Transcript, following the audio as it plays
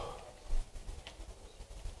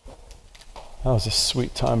That was a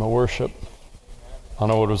sweet time of worship. I don't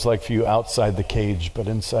know what it was like for you outside the cage, but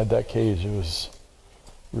inside that cage, it was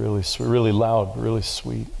really sweet, really loud, really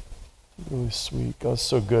sweet, really sweet. God's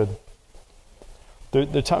so good. There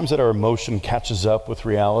are times that our emotion catches up with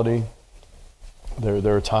reality.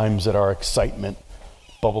 There are times that our excitement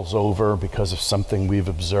bubbles over because of something we've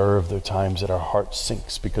observed. There are times that our heart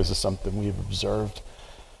sinks because of something we've observed.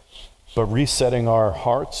 But resetting our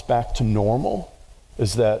hearts back to normal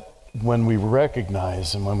is that when we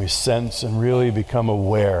recognize and when we sense and really become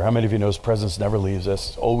aware. How many of you know His presence never leaves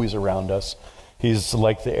us? It's always around us. He's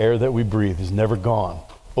like the air that we breathe. He's never gone,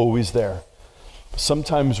 always there.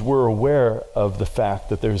 Sometimes we're aware of the fact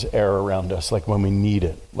that there's air around us, like when we need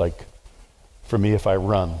it. Like for me, if I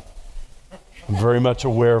run, I'm very much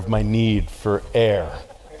aware of my need for air.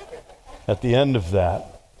 At the end of that,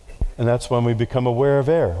 and that's when we become aware of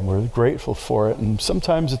air, and we're grateful for it. And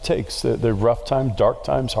sometimes it takes the rough times, dark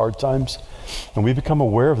times, hard times, and we become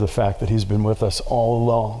aware of the fact that He's been with us all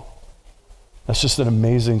along. That's just an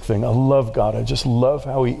amazing thing. I love God. I just love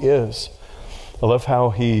how He is. I love how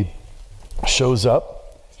He shows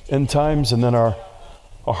up in times, and then our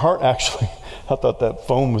heart actually, I thought that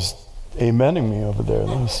phone was amening me over there.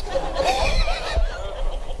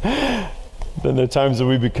 Then there are times that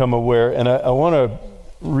we become aware, and I want to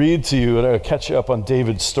read to you, and I'll catch you up on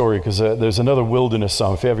David's story, because there's another wilderness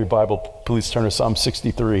psalm. If you have your Bible, please turn to Psalm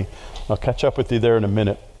 63. I'll catch up with you there in a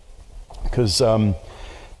minute, because the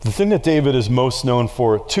thing that David is most known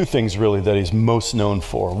for, two things really that he's most known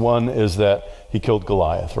for. One is that he killed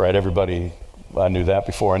Goliath, right? I knew that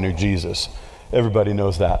before I knew Jesus. Everybody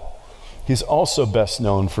knows that. He's also best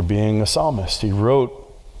known for being a psalmist. He wrote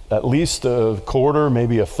at least a quarter,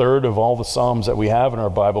 maybe a third of all the Psalms that we have in our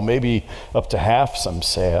Bible, maybe up to half, some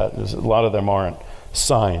say. A lot of them aren't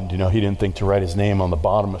signed. He didn't think to write his name on the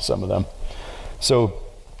bottom of some of them. So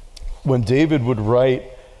when David would write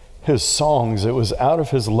his songs, it was out of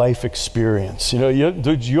his life experience.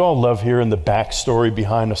 You all love hearing the backstory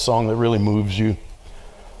behind a song that really moves you?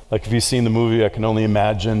 Like if you've seen the movie, I Can Only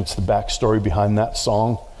Imagine, it's the backstory behind that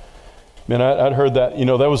song. Man, I'd heard that,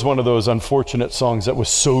 that was one of those unfortunate songs that was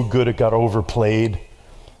so good it got overplayed.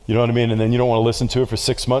 You know what I mean? And then you don't want to listen to it for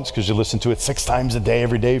 6 months because you listen to it 6 times a day,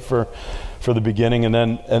 every day for the beginning.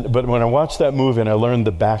 But when I watched that movie and I learned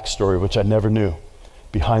the backstory, which I never knew,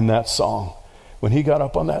 behind that song, when he got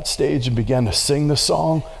up on that stage and began to sing the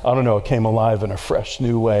song, I don't know, it came alive in a fresh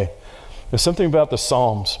new way. There's something about the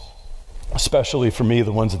Psalms, especially for me,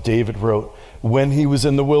 the ones that David wrote, when he was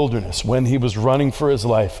in the wilderness, when he was running for his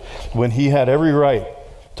life, when he had every right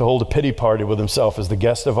to hold a pity party with himself as the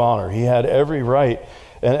guest of honor. He had every right.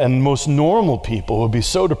 And most normal people would be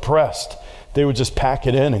so depressed, they would just pack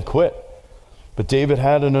it in and quit. But David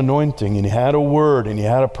had an anointing, and he had a word, and he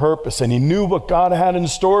had a purpose, and he knew what God had in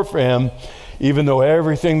store for him, even though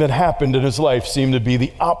everything that happened in his life seemed to be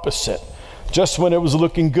the opposite. Just when it was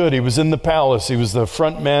looking good, he was in the palace. He was the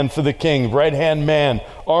front man for the king, right-hand man,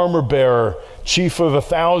 armor bearer, chief of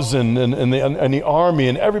 1,000 in the army.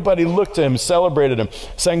 And everybody looked to him, celebrated him,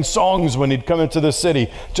 sang songs when he'd come into the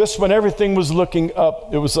city. Just when everything was looking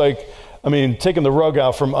up, it was like, taking the rug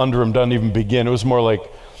out from under him doesn't even begin. It was more like,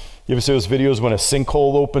 you ever see those videos when a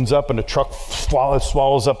sinkhole opens up and a truck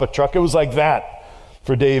swallows up a truck? It was like that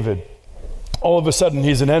for David. All of a sudden,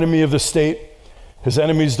 he's an enemy of the state. His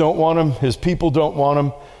enemies don't want him. His people don't want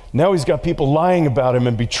him. Now he's got people lying about him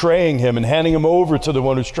and betraying him and handing him over to the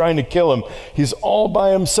one who's trying to kill him. He's all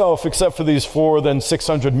by himself except for these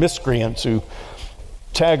 600 miscreants who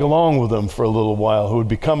tag along with him for a little while, who would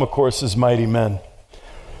become, of course, his mighty men.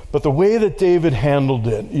 But the way that David handled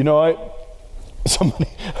it,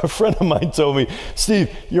 a friend of mine told me, Steve,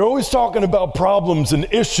 you're always talking about problems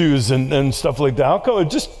and issues and stuff like that. How come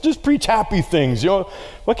just preach happy things?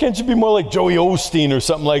 Why can't you be more like Joey Osteen or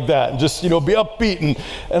something like that and just, be upbeat?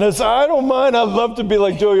 And I said, I don't mind. I'd love to be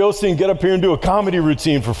like Joey Osteen, get up here and do a comedy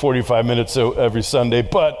routine for 45 minutes every Sunday.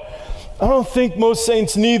 But I don't think most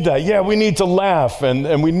saints need that. Yeah, we need to laugh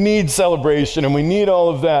and we need celebration and we need all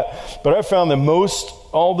of that. But I found that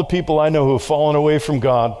all the people I know who have fallen away from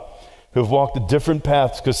God, who have walked a different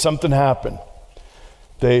paths because something happened.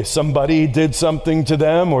 Somebody did something to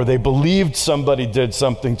them, or they believed somebody did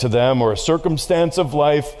something to them, or a circumstance of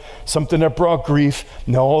life, something that brought grief.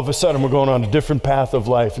 Now all of a sudden we're going on a different path of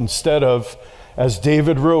life. Instead of, as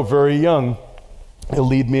David wrote very young, he'll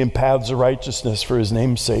lead me in paths of righteousness for his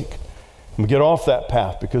name's sake. And we get off that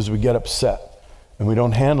path because we get upset and we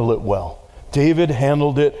don't handle it well. David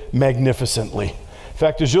handled it magnificently. In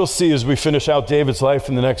fact, as you'll see as we finish out David's life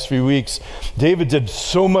in the next few weeks, David did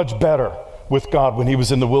so much better with God when he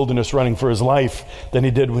was in the wilderness running for his life than he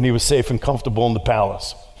did when he was safe and comfortable in the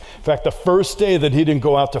palace. In fact, the first day that he didn't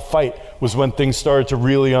go out to fight was when things started to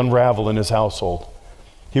really unravel in his household.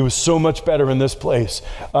 He was so much better in this place.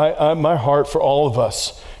 My heart for all of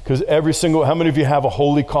us, because how many of you have a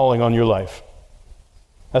holy calling on your life?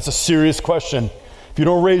 That's a serious question. If you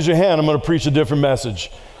don't raise your hand, I'm going to preach a different message.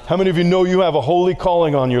 How many of you know you have a holy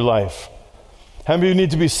calling on your life? How many of you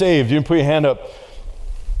need to be saved? You didn't put your hand up.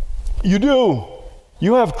 You do.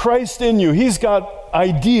 You have Christ in you. He's got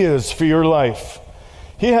ideas for your life.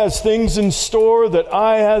 He has things in store that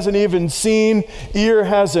eye hasn't even seen, ear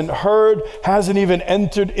hasn't heard, hasn't even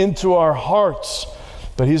entered into our hearts.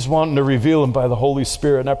 But he's wanting to reveal them by the Holy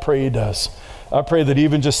Spirit, and I pray he does. I pray that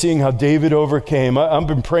even just seeing how David overcame, I've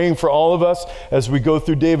been praying for all of us as we go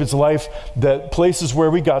through David's life, that places where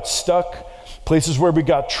we got stuck, places where we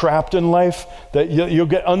got trapped in life, that you'll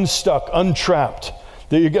get unstuck, untrapped,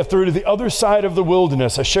 that you get through to the other side of the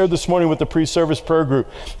wilderness. I shared this morning with the pre-service prayer group.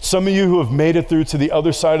 Some of you who have made it through to the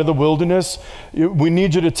other side of the wilderness, we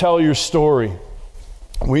need you to tell your story.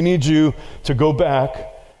 We need you to go back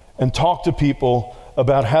and talk to people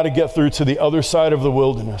about how to get through to the other side of the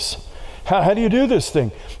wilderness. How do you do this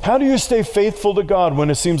thing? How do you stay faithful to God when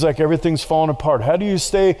it seems like everything's falling apart? How do you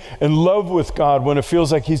stay in love with God when it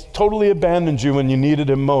feels like he's totally abandoned you when you needed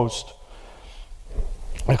him most?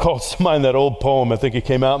 I call to mind that old poem. I think it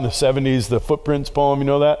came out in the 70s, the Footprints poem. You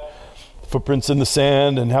know that? Footprints in the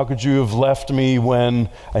sand, and how could you have left me when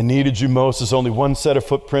I needed you most? There's only one set of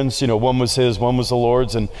footprints, one was his, one was the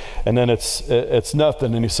Lord's, and then it's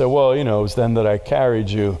nothing. And he said, well, it was then that I carried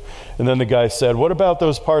you. And then the guy said, what about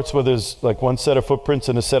those parts where there's like one set of footprints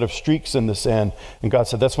and a set of streaks in the sand? And God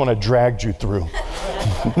said, that's when I dragged you through.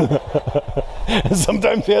 And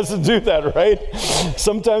sometimes he has to do that, right?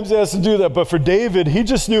 Sometimes he has to do that. But for David, he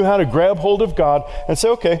just knew how to grab hold of God and say,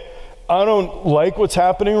 okay, I don't like what's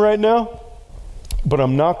happening right now, but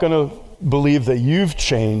I'm not going to believe that you've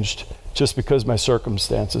changed just because my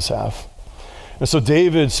circumstances have. And so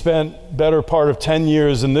David spent better part of 10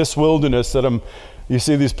 years in this wilderness you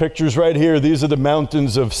see these pictures right here. These are the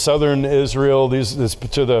mountains of southern Israel. This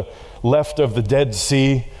to the left of the Dead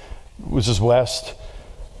Sea, which is west.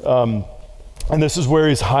 And this is where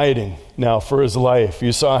he's hiding now for his life.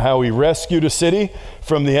 You saw how he rescued a city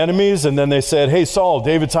from the enemies, and then they said, hey, Saul,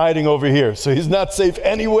 David's hiding over here. So he's not safe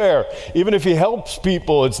anywhere. Even if he helps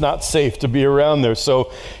people, it's not safe to be around there.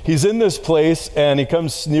 So he's in this place, and he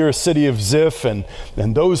comes near a city of Ziph, and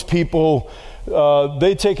those people,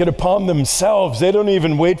 they take it upon themselves. They don't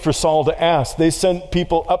even wait for Saul to ask. They sent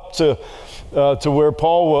people up to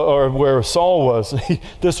where Saul was.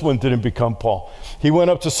 This one didn't become Paul. He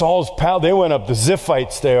went up to Saul's pal. They went up, the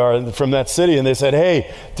Ziphites they are from that city, and they said,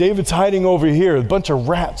 hey, David's hiding over here. A bunch of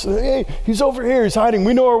rats. Hey, he's over here. He's hiding.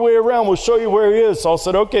 We know our way around. We'll show you where he is. Saul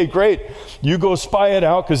said, okay, great. You go spy it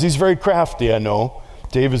out, because he's very crafty, I know.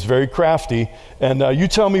 David's very crafty. And you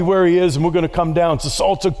tell me where he is, and we're going to come down. So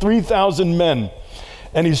Saul took 3,000 men.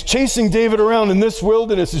 And he's chasing David around in this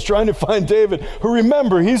wilderness. He's trying to find David, who,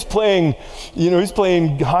 remember, he's playing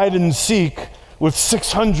hide and seek with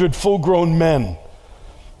 600 full-grown men.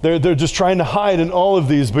 They're just trying to hide in all of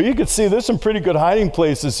these. But you could see there's some pretty good hiding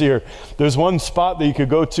places here. There's one spot that you could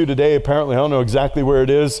go to today, apparently, I don't know exactly where it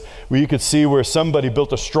is, where you could see where somebody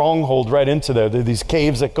built a stronghold right into there. There are these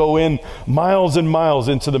caves that go in miles and miles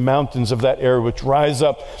into the mountains of that area, which rise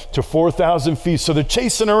up to 4,000 feet. So they're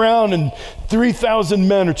chasing around, and 3,000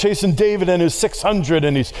 men are chasing David and his 600,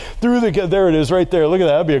 and he's through there it is right there. Look at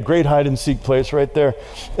that. That'd be a great hide and seek place right there.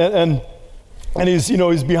 And he's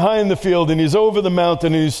behind the field, and he's over the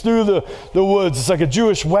mountain, and he's through the woods. It's like a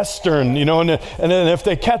Jewish Western, and then if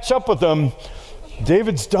they catch up with them,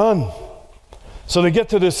 David's done. So they get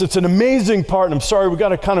to this. It's an amazing part, and I'm sorry, we got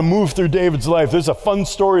to kind of move through David's life. There's a fun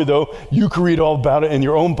story, though. You can read all about it in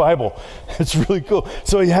your own Bible. It's really cool.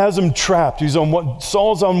 So he has him trapped.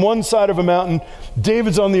 Saul's on one side of a mountain.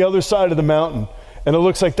 David's on the other side of the mountain. And it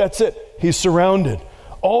looks like that's it. He's surrounded.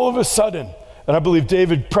 All of a sudden, and I believe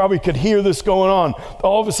David probably could hear this going on.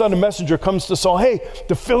 All of a sudden, a messenger comes to Saul. Hey,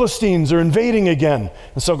 the Philistines are invading again.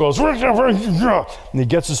 And Saul goes, and he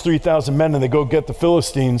gets his 3,000 men, and they go get the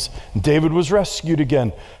Philistines. And David was rescued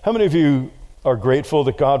again. How many of you are grateful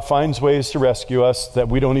that God finds ways to rescue us that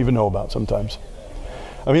we don't even know about sometimes?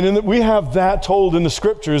 I mean, we have that told in the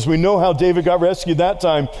scriptures. We know how David got rescued that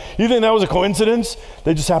time. You think that was a coincidence?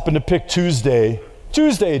 They just happened to pick Tuesday,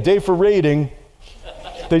 day for raiding.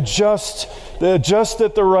 They're just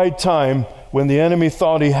at the right time when the enemy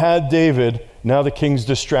thought he had David. Now the king's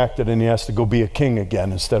distracted, and he has to go be a king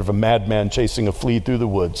again instead of a madman chasing a flea through the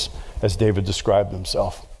woods, as David described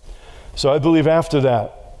himself. So I believe after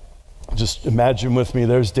that, just imagine with me,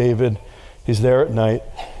 there's David. He's there at night.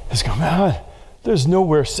 He's going, man, there's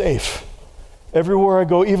nowhere safe. Everywhere I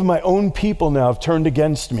go, even my own people now have turned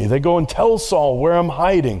against me. They go and tell Saul where I'm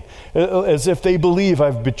hiding, as if they believe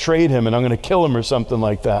I've betrayed him and I'm going to kill him or something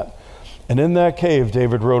like that. And in that cave,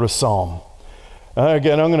 David wrote a psalm.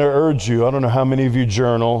 Again, I'm going to urge you, I don't know how many of you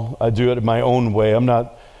journal. I do it in my own way. I'm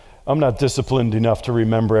not disciplined enough to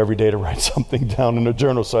remember every day to write something down in a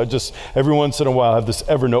journal. So I just, every once in a while, I have this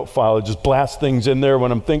Evernote file. I just blast things in there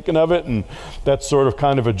when I'm thinking of it, and that's sort of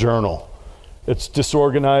kind of a journal. It's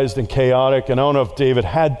disorganized and chaotic, and I don't know if David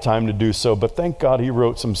had time to do so, but thank God he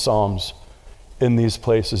wrote some Psalms in these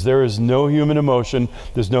places. There is no human emotion,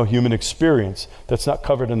 there's no human experience that's not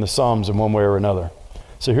covered in the Psalms in one way or another.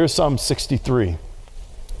 So here's Psalm 63,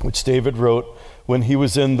 which David wrote when he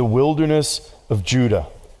was in the wilderness of Judah.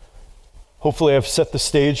 Hopefully I've set the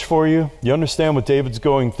stage for you. You understand what David's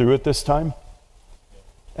going through at this time?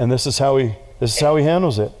 And this is how he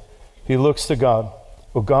handles it. He looks to God.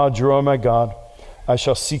 O God, you are my God. I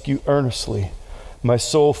shall seek you earnestly. My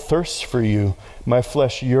soul thirsts for you. My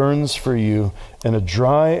flesh yearns for you in a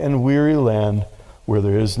dry and weary land where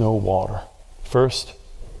there is no water. First,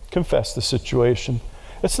 confess the situation.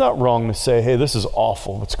 It's not wrong to say, hey, this is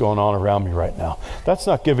awful what's going on around me right now. That's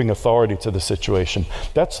not giving authority to the situation.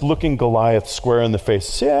 That's looking Goliath square in the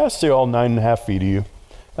face. Yeah, I see all 9.5 feet of you.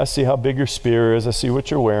 I see how big your spear is. I see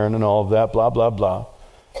what you're wearing and all of that, blah, blah, blah.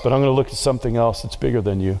 But I'm going to look at something else that's bigger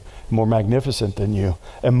than you, more magnificent than you,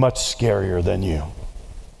 and much scarier than you.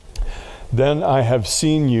 Then I have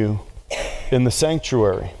seen you in the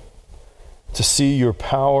sanctuary to see your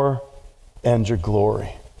power and your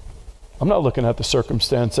glory. I'm not looking at the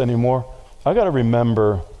circumstance anymore. I got to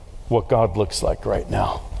remember what God looks like right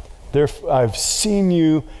now. I've seen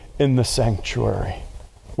you in the sanctuary.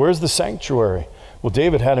 Where's the sanctuary? Well,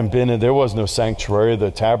 David hadn't been in, there was no sanctuary.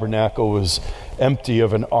 The tabernacle was empty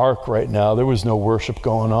of an ark right now. There was no worship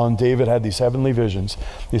going on. David had these heavenly visions.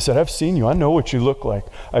 He said, I've seen you. I know what you look like.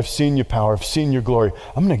 I've seen your power. I've seen your glory.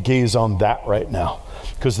 I'm going to gaze on that right now.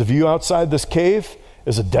 Because the view outside this cave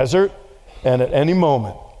is a desert, and at any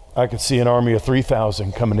moment, I could see an army of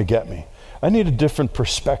 3,000 coming to get me. I need a different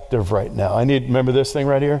perspective right now. Remember this thing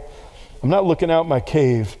right here? I'm not looking out my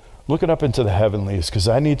cave, looking up into the heavenlies, because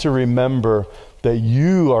I need to remember that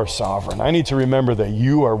you are sovereign. I need to remember that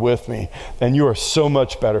you are with me, and you are so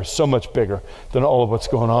much better, so much bigger than all of what's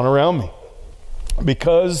going on around me.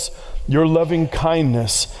 Because your loving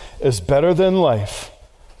kindness is better than life,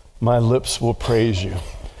 my lips will praise you.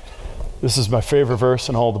 This is my favorite verse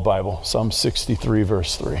in all the Bible, Psalm 63,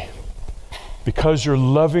 verse 3. Because your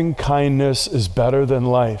loving kindness is better than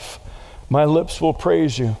life, my lips will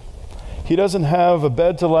praise you. He doesn't have a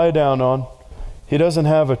bed to lie down on. He doesn't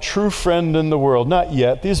have a true friend in the world. Not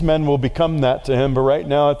yet. These men will become that to him, but right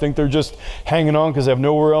now I think they're just hanging on because they have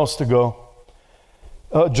nowhere else to go.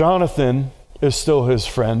 Jonathan is still his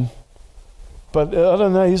friend, but other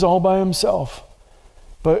than that, he's all by himself.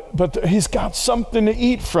 But he's got something to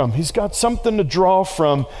eat from. He's got something to draw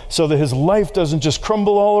from so that his life doesn't just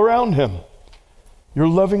crumble all around him. Your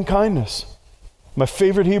loving kindness. My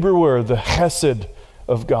favorite Hebrew word, the chesed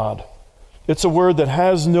of God. It's a word that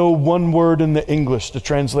has no one word in the English to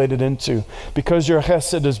translate it into. Because your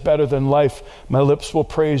chesed is better than life, my lips will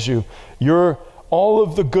praise you. All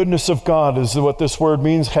of the goodness of God is what this word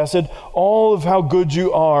means, chesed. All of how good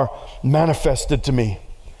you are manifested to me.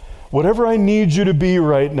 Whatever I need you to be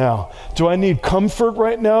right now. Do I need comfort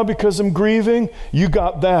right now because I'm grieving? You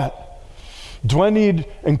got that. Do I need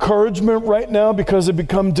encouragement right now because I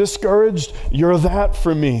become discouraged? You're that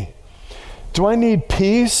for me. Do I need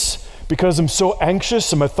peace because I'm so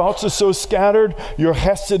anxious and my thoughts are so scattered? Your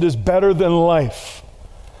chesed is better than life.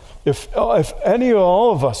 If any or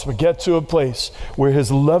all of us would get to a place where his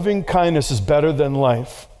loving kindness is better than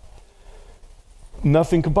life,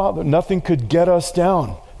 nothing could bother, nothing could get us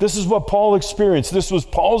down. This is what Paul experienced. This was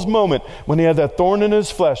Paul's moment when he had that thorn in his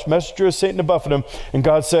flesh, messenger of Satan to buffet him, and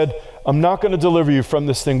God said, I'm not going to deliver you from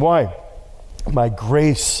this thing. Why? My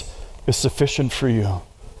grace is sufficient for you.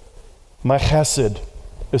 My chesed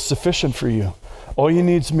is sufficient for you. All you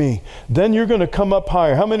need is me. Then you're going to come up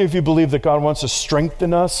higher. How many of you believe that God wants to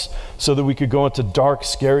strengthen us so that we could go into dark,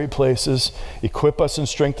 scary places, equip us and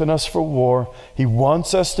strengthen us for war? He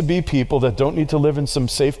wants us to be people that don't need to live in some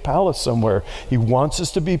safe palace somewhere. He wants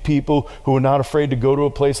us to be people who are not afraid to go to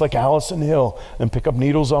a place like Allison Hill and pick up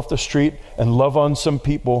needles off the street and love on some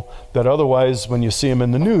people that otherwise, when you see them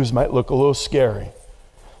in the news, might look a little scary.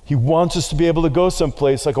 He wants us to be able to go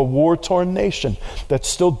someplace like a war-torn nation that's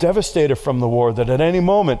still devastated from the war, that at any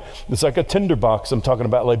moment, it's like a tinderbox, I'm talking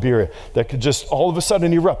about Liberia, that could just all of a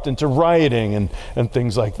sudden erupt into rioting and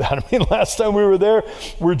things like that. I mean, last time we were there,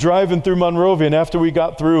 we're driving through Monrovia, and after we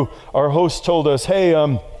got through, our host told us,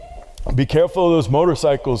 hey, be careful of those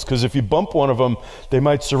motorcycles, because if you bump one of them, they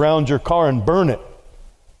might surround your car and burn it.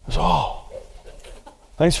 I was, oh,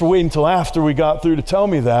 thanks for waiting until after we got through to tell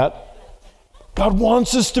me that. God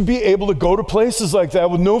wants us to be able to go to places like that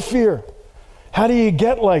with no fear. How do you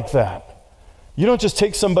get like that? You don't just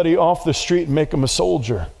take somebody off the street and make them a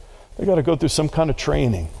soldier. They got to go through some kind of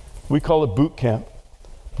training. We call it boot camp.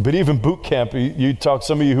 But even boot camp, you talk,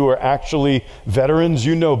 some of you who are actually veterans,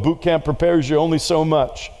 you know boot camp prepares you only so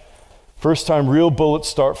much. First time real bullets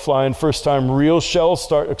start flying, first time real shells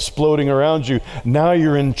start exploding around you, now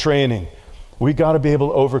you're in training. We got to be able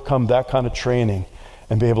to overcome that kind of training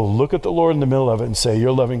and be able to look at the Lord in the middle of it and say,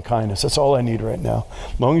 your loving kindness, that's all I need right now.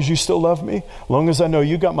 As long as you still love me, as long as I know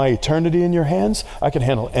you got my eternity in your hands, I can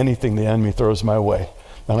handle anything the enemy throws my way.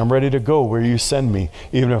 And I'm ready to go where you send me,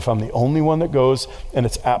 even if I'm the only one that goes, and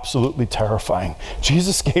it's absolutely terrifying.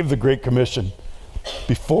 Jesus gave the Great Commission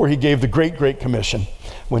before he gave the Great Commission,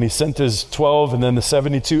 when he sent his 12 and then the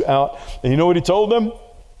 72 out. And you know what he told them?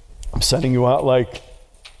 I'm sending you out like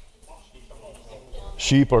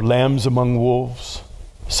sheep or lambs among wolves.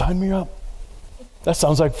 Sign me up. That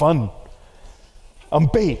sounds like fun. I'm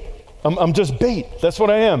bait. I'm just bait. That's what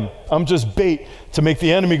I am. I'm just bait to make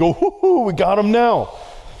the enemy go, whoo, we got him now.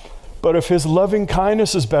 But if his loving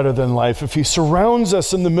kindness is better than life, if he surrounds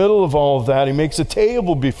us in the middle of all of that, he makes a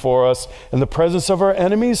table before us in the presence of our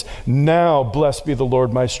enemies, now blessed be the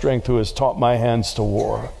Lord my strength, who has taught my hands to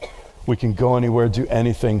war. We can go anywhere, do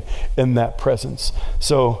anything in that presence.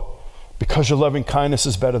 So, because your loving kindness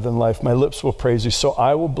is better than life, my lips will praise you. So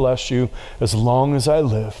I will bless you as long as I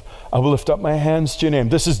live. I will lift up my hands to your name.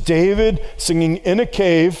 This is David singing in a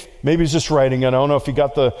cave. Maybe he's just writing it. I don't know if he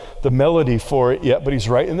got the melody for it yet, but he's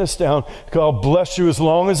writing this down. I'll bless you as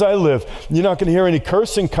long as I live. You're not going to hear any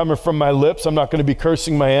cursing coming from my lips. I'm not going to be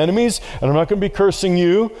cursing my enemies, and I'm not going to be cursing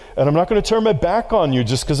you, and I'm not going to turn my back on you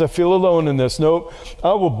just because I feel alone in this. Nope.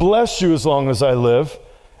 I will bless you as long as I live.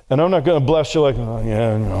 And I'm not going to bless you like, oh,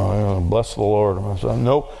 yeah, no, bless the Lord.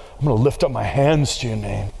 Nope. I'm going to lift up my hands to your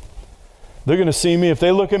name. They're going to see me. If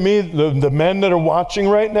they look at me, the men that are watching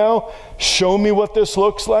right now, show me what this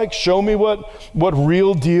looks like. Show me what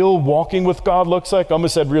real deal walking with God looks like. I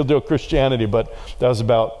almost said real deal Christianity, but that was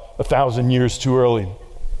about 1,000 years too early.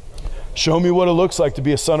 Show me what it looks like to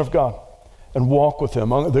be a son of God and walk with him.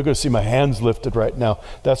 They're going to see my hands lifted right now.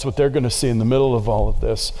 That's what they're going to see in the middle of all of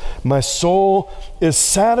this. My soul is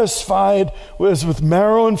satisfied as with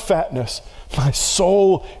marrow and fatness. My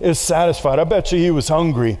soul is satisfied. I bet you he was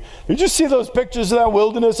hungry. Did you see those pictures of that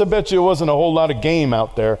wilderness? I bet you it wasn't a whole lot of game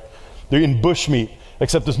out there. They're eating bush meat,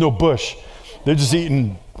 except there's no bush. They're just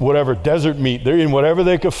eating whatever, desert meat. They're eating whatever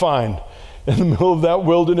they could find in the middle of that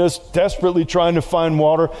wilderness, desperately trying to find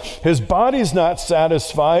water. His body's not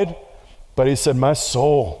satisfied. But he said, my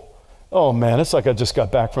soul, oh man, it's like I just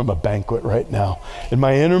got back from a banquet right now. And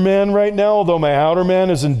my inner man right now, although my outer man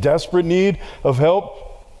is in desperate need of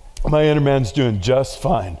help, my inner man's doing just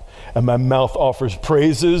fine. And my mouth offers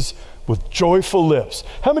praises with joyful lips.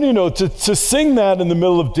 How many of you know to sing that in the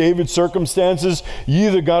middle of David's circumstances, you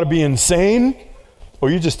either got to be insane or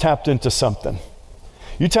you just tapped into something.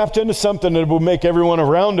 You tapped into something that will make everyone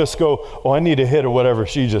around us go, oh, I need a hit of whatever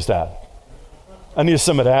she just had. I need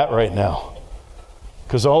some of that right now.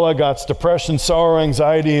 Because all I got is depression, sorrow,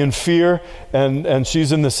 anxiety, and fear. And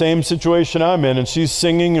she's in the same situation I'm in. And she's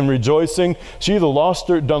singing and rejoicing. She either lost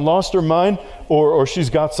her mind or she's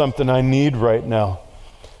got something I need right now.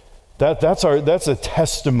 That's a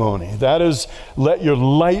testimony. That is, let your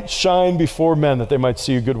light shine before men that they might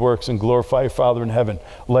see your good works and glorify your Father in heaven.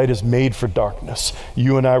 Light is made for darkness.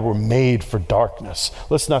 You and I were made for darkness.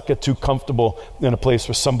 Let's not get too comfortable in a place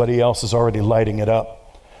where somebody else is already lighting it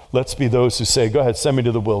up. Let's be those who say, go ahead, send me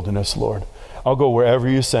to the wilderness, Lord. I'll go wherever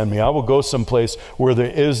you send me. I will go someplace where there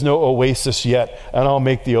is no oasis yet, and I'll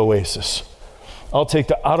make the oasis. I'll take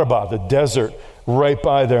the Arabah, the desert, right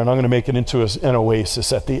by there, and I'm going to make it into an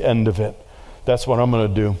oasis at the end of it. That's what I'm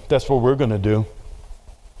going to do. That's what we're going to do.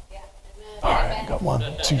 Yeah. All right, got 1,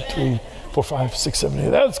 2, 3, 4, 5, 6, 7, 8.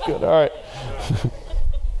 That's good. All right.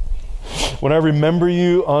 When I remember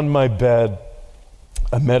you on my bed,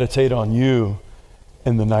 I meditate on you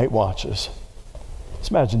in the night watches. Let's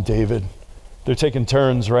imagine David. They're taking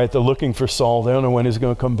turns, right? They're looking for Saul. They don't know when he's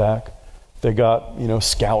going to come back. They got,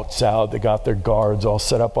 scouts out. They got their guards all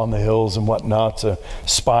set up on the hills and whatnot to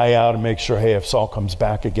spy out and make sure, hey, if Saul comes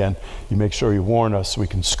back again, you make sure you warn us so we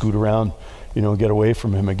can scoot around, and get away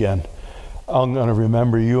from him again. I'm going to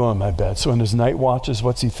remember you on my bed. So in his night watches,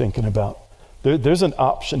 what's he thinking about? There's an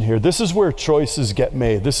option here. This is where choices get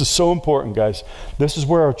made. This is so important, guys. This is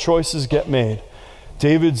where our choices get made.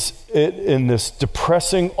 David's in this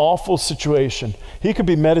depressing, awful situation. He could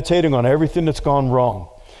be meditating on everything that's gone wrong.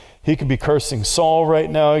 He could be cursing Saul right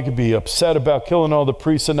now. He could be upset about killing all the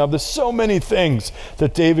priests. And now there's so many things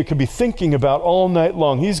that David could be thinking about all night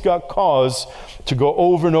long. He's got cause to go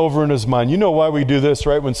over and over in his mind. You know why we do this,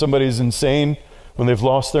 right? When somebody's insane, when they've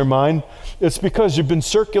lost their mind, it's because you've been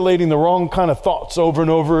circulating the wrong kind of thoughts over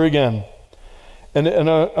and over again. And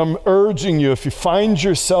I'm urging you, if you find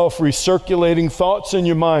yourself recirculating thoughts in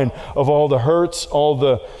your mind of all the hurts, all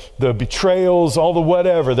the betrayals, all the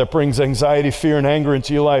whatever that brings anxiety, fear, and anger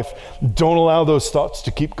into your life, don't allow those thoughts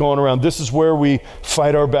to keep going around. This is where we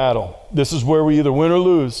fight our battle. This is where we either win or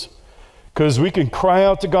lose. Because we can cry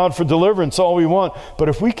out to God for deliverance all we want, but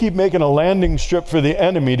if we keep making a landing strip for the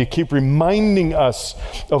enemy to keep reminding us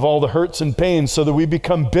of all the hurts and pains so that we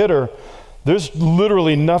become bitter, there's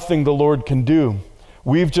literally nothing the Lord can do.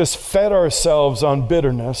 We've just fed ourselves on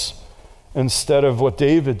bitterness instead of what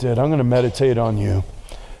David did. I'm going to meditate on you.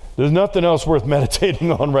 There's nothing else worth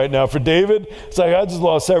meditating on right now. For David, it's like, I just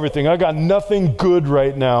lost everything. I got nothing good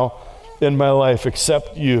right now in my life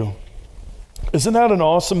except you. Isn't that an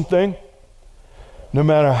awesome thing? No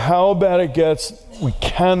matter how bad it gets, we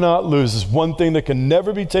cannot lose. There's one thing that can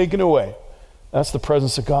never be taken away. That's the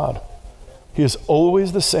presence of God. He is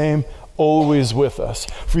always the same, always with us.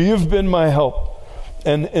 For you've been my help,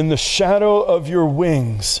 and in the shadow of your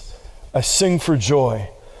wings I sing for joy.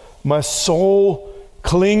 My soul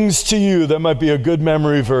clings to you. That might be a good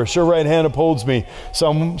memory verse. Your right hand upholds me.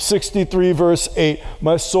 Psalm 63 verse 8.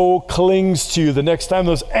 My soul clings to you. The next time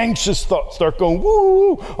those anxious thoughts start going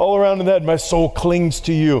woo all around in the head, my soul clings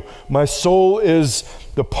to you. My soul is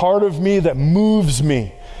the part of me that moves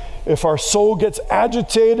me. If our soul gets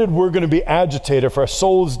agitated, we're going to be agitated. If our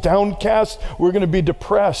soul is downcast, we're going to be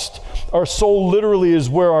depressed. Our soul literally is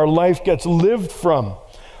where our life gets lived from.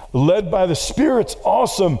 Led by the Spirit's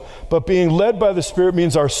awesome, but being led by the Spirit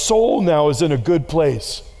means our soul now is in a good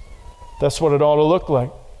place. That's what it ought to look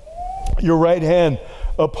like. Your right hand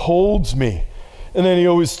upholds me. And then he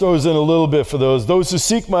always throws in a little bit for those who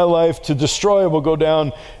seek my life to destroy will go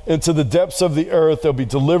down into the depths of the earth. They'll be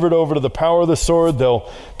delivered over to the power of the sword.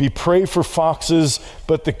 They'll be prey for foxes.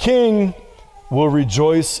 But the king will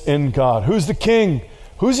rejoice in God. Who's the king?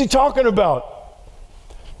 Who's he talking about?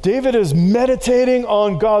 David is meditating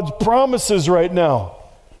on God's promises right now.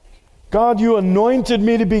 God, you anointed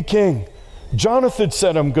me to be king. Jonathan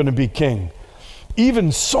said I'm going to be king.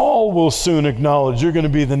 Even Saul will soon acknowledge you're going to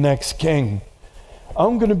be the next king.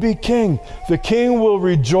 I'm going to be king. The king will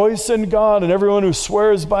rejoice in God, and everyone who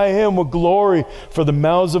swears by him will glory, for the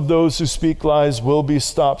mouths of those who speak lies will be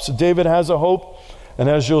stopped. So David has a hope, and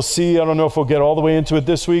as you'll see, I don't know if we'll get all the way into it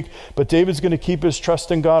this week, but David's going to keep his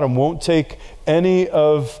trust in God and won't take any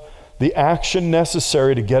of the action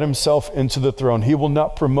necessary to get himself into the throne. He will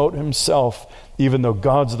not promote himself, even though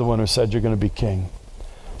God's the one who said you're going to be king.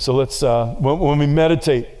 So let's, when we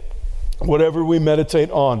meditate, whatever we meditate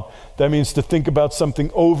on, that means to think about something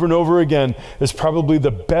over and over again is probably the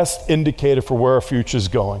best indicator for where our future is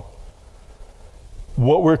going.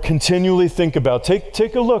 What we're continually think about.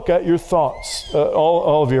 Take a look at your thoughts,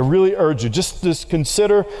 all of you. I really urge you, just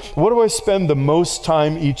consider, what do I spend the most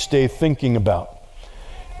time each day thinking about?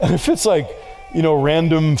 And if it's like,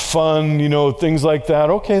 random fun, things like that,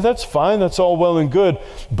 okay, that's fine. That's all well and good.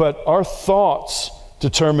 But our thoughts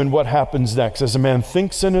determine what happens next. As a man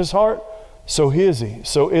thinks in his heart, so is he,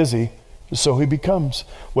 so he becomes.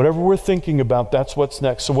 Whatever we're thinking about, that's what's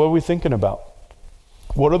next. So what are we thinking about?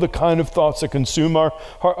 What are the kind of thoughts that consume our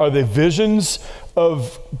heart? Are they visions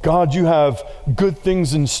of, God, you have good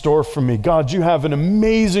things in store for me. God, you have an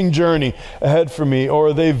amazing journey ahead for me. Or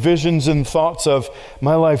are they visions and thoughts of,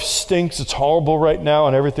 my life stinks, it's horrible right now,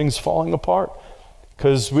 and everything's falling apart?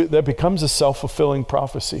 Because that becomes a self-fulfilling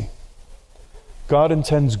prophecy. God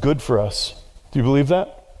intends good for us. Do you believe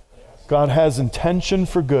that? God has intention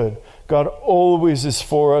for good. God always is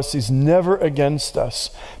for us. He's never against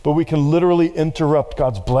us. But we can literally interrupt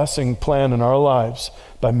God's blessing plan in our lives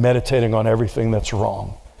by meditating on everything that's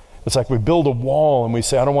wrong. It's like we build a wall and we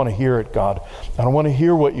say, I don't want to hear it, God. I don't want to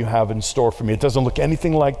hear what you have in store for me. It doesn't look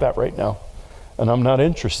anything like that right now. And I'm not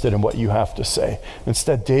interested in what you have to say.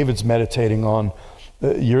 Instead, David's meditating on,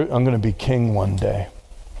 I'm going to be king one day.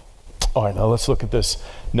 All right, now let's look at this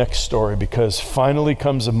next story, because finally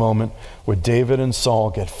comes a moment where David and Saul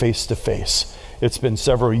get face to face. It's been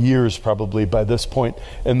several years probably by this point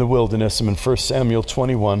in the wilderness. I'm in 1 Samuel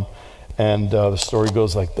 21, and the story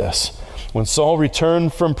goes like this. When Saul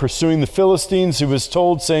returned from pursuing the Philistines, he was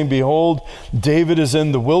told, saying, behold, David is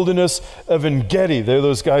in the wilderness of En-gedi. There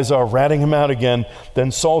those guys are, ratting him out again.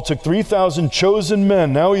 Then Saul took 3,000 chosen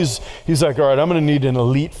men. Now he's like, all right, I'm going to need an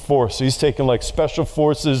elite force. So he's taking like special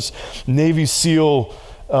forces, Navy SEAL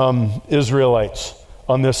Israelites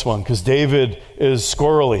on this one, because David is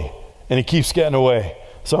squirrely and he keeps getting away.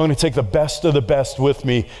 So I'm going to take the best of the best with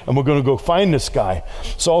me, and we're going to go find this guy.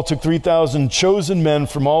 Saul took 3,000 chosen men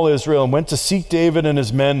from all Israel and went to seek David and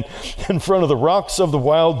his men in front of the rocks of the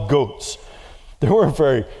wild goats. They weren't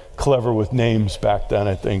very clever with names back then,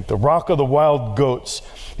 I think. The rock of the wild goats.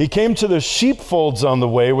 He came to the sheepfolds on the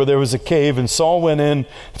way where there was a cave, and Saul went in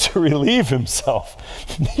to relieve himself.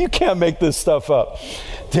 You can't make this stuff up.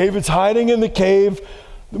 David's hiding in the cave.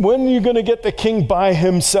 When are you going to get the king by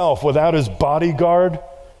himself without his bodyguard?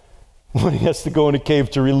 When he has to go in a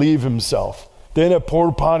cave to relieve himself. They didn't have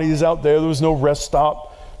porta potties out there. There was no rest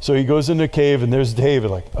stop. So he goes in the cave, and there's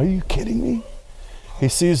David. Like, are you kidding me? He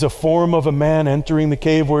sees a form of a man entering the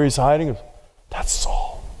cave where he's hiding. That's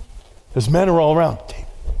Saul. His men are all around. David,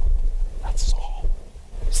 that's Saul.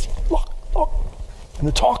 Look, look. And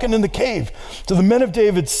they're talking in the cave. So the men of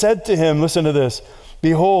David said to him, listen to this,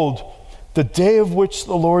 behold, the day of which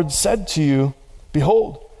the Lord said to you,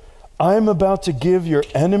 behold, I am about to give your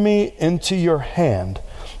enemy into your hand,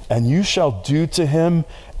 and you shall do to him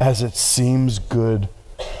as it seems good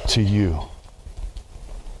to you.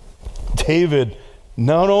 David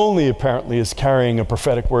not only apparently is carrying a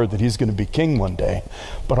prophetic word that he's going to be king one day,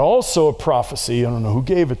 but also a prophecy, I don't know who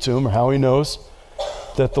gave it to him or how he knows,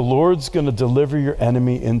 that the Lord's going to deliver your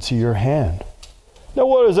enemy into your hand. Now,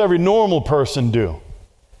 what does every normal person do?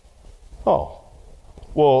 Oh,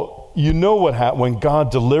 well, you know what happens when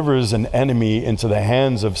God delivers an enemy into the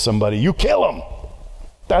hands of somebody. You kill him.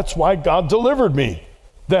 That's why God delivered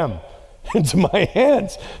them into my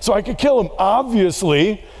hands, so I could kill him.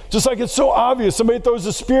 Obviously, just like it's so obvious, somebody throws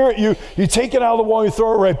a spear at you, you take it out of the wall, you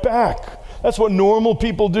throw it right back. That's what normal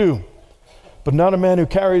people do. But not a man who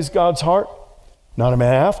carries God's heart, not a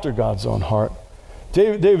man after God's own heart.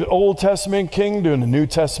 David, Old Testament king doing a New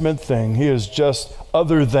Testament thing. He is just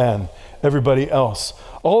other than everybody else.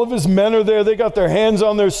 All of his men are there. They got their hands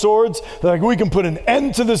on their swords. They're like, we can put an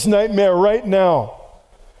end to this nightmare right now.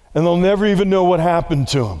 And they'll never even know what happened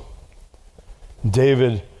to him.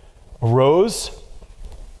 David arose.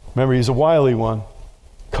 Remember, he's a wily one.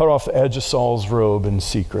 Cut off the edge of Saul's robe in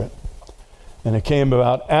secret. And it came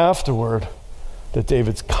about afterward that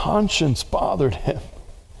David's conscience bothered him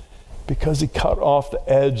because he cut off the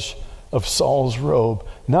edge of Saul's robe.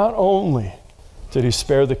 Not only did he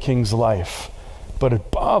spare the king's life, but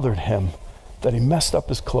it bothered him that he messed up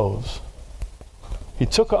his clothes. He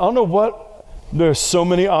took, I don't know what, there's so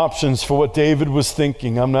many options for what David was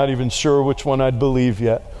thinking. I'm not even sure which one I'd believe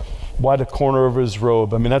yet. Why the corner of his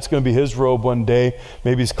robe? I mean, that's going to be his robe one day.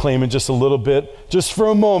 Maybe he's claiming just a little bit, just for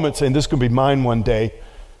a moment, saying this could be mine one day.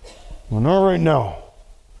 Well, not right now.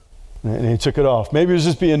 And he took it off. Maybe he was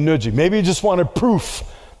just being nudgy. Maybe he just wanted proof.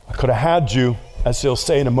 I could have had you. As he'll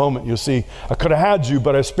say in a moment, you'll see, I could have had you,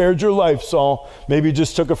 but I spared your life, Saul. Maybe he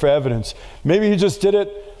just took it for evidence. Maybe he just did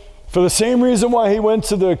it for the same reason why he went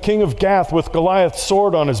to the king of Gath with Goliath's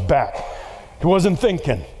sword on his back. He wasn't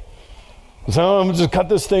thinking. So I'm going to just cut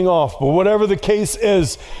this thing off. But whatever the case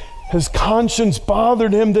is, his conscience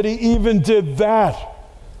bothered him that he even did that.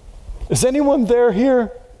 Is anyone there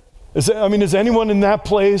here? Is anyone in that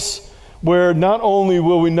place where not only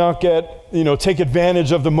will we not take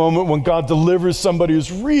advantage of the moment when God delivers somebody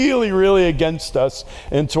who's really, really against us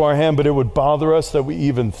into our hand, but it would bother us that we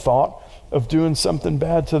even thought of doing something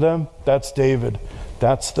bad to them? That's David.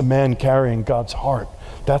 That's the man carrying God's heart.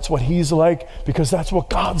 That's what he's like, because that's what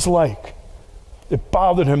God's like. It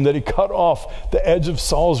bothered him that he cut off the edge of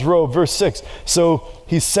Saul's robe. Verse 6, so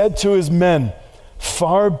he said to his men,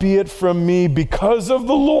 far be it from me because of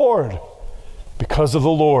the Lord. Because of the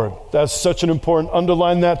Lord. That's such an important,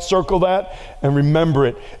 underline that, circle that, and remember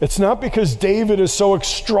it. It's not because David is so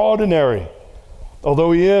extraordinary,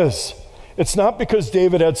 although he is. It's not because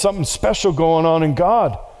David had something special going on in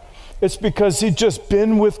God. It's because he'd just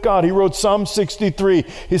been with God. He wrote Psalm 63.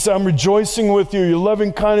 He said, I'm rejoicing with you. Your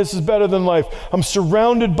loving kindness is better than life. I'm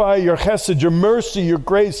surrounded by your chesed, your mercy, your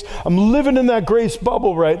grace. I'm living in that grace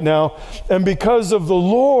bubble right now. And because of the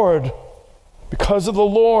Lord,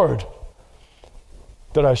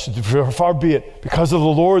 that I should, far be it, because of the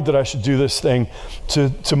Lord that I should do this thing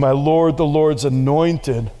to my Lord, the Lord's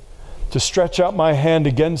anointed. to stretch out my hand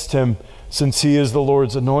against him, since he is the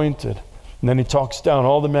Lord's anointed. And then he talks down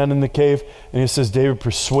all the men in the cave, and he says, David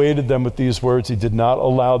persuaded them with these words. He did not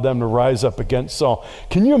allow them to rise up against Saul.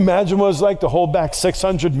 Can you imagine what it was like to hold back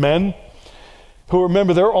 600 men? Who,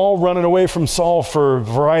 remember, they're all running away from Saul for a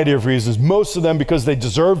variety of reasons. Most of them because they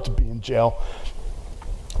deserve to be in jail.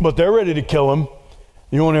 But they're ready to kill him.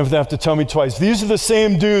 You won't even have to tell me twice. These are the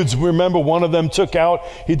same dudes. Remember, one of them took out,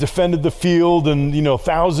 he defended the field, and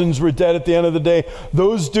thousands were dead at the end of the day.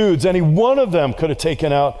 Those dudes, any one of them could have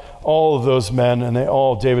taken out all of those men, and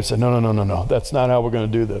David said, no, that's not how we're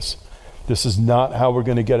going to do this. This is not how we're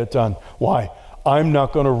going to get it done. Why? I'm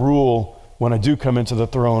not going to rule when I do come into the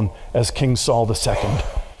throne as King Saul II.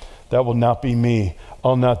 That will not be me.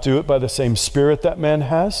 I'll not do it by the same spirit that man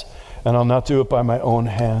has, and I'll not do it by my own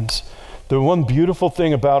hands. The one beautiful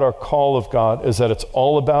thing about our call of God is that it's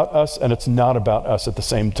all about us and it's not about us at the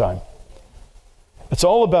same time. It's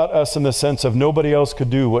all about us in the sense of nobody else could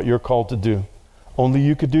do what you're called to do. Only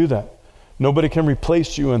you could do that. Nobody can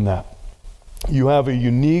replace you in that. You have a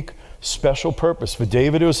unique, special purpose. For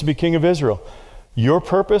David, it was to be king of Israel. Your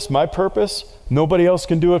purpose, my purpose, nobody else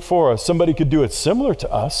can do it for us. Somebody could do it similar to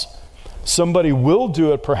us. Somebody will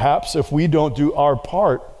do it perhaps if we don't do our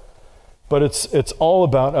part. But it's all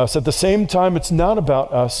about us. At the same time, it's not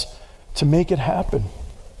about us to make it happen.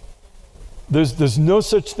 There's no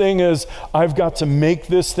such thing as I've got to make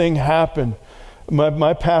this thing happen.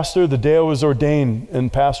 My pastor, the day I was ordained in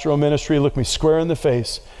pastoral ministry, looked me square in the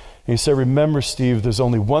face. And he said, remember, Steve, there's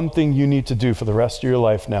only one thing you need to do for the rest of your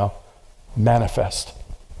life now. Manifest.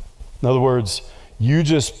 In other words, you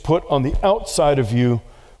just put on the outside of you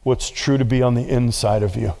what's true to be on the inside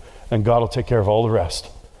of you, and God will take care of all the rest.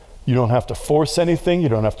 You don't have to force anything. You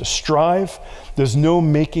don't have to strive. There's no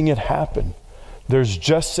making it happen. There's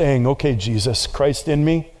just saying, okay, Jesus, Christ in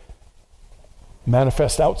me,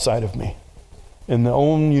 manifest outside of me in the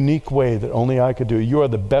own unique way that only I could do. You are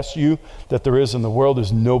the best you that there is in the world.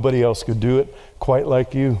 There's nobody else could do it quite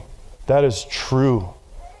like you. That is true.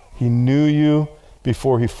 He knew you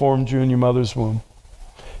before he formed you in your mother's womb.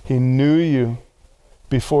 He knew you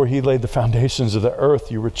before he laid the foundations of the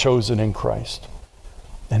earth. You were chosen in Christ.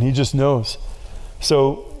 And he just knows.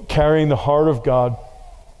 So carrying the heart of God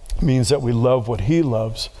means that we love what he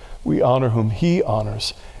loves, we honor whom he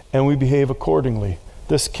honors, and we behave accordingly.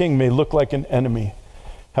 This king may look like an enemy.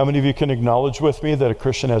 How many of you can acknowledge with me that a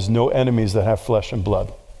Christian has no enemies that have flesh and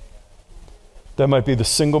blood? That might be the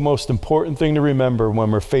single most important thing to remember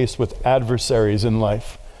when we're faced with adversaries in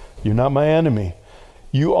life. You're not my enemy.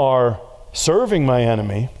 You are serving my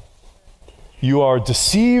enemy. You are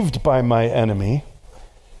deceived by my enemy.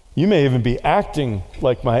 You may even be acting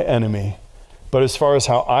like my enemy. But as far as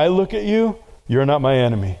how I look at you, you're not my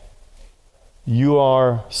enemy. You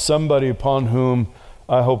are somebody upon whom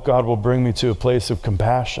I hope God will bring me to a place of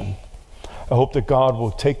compassion. I hope that God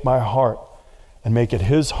will take my heart and make it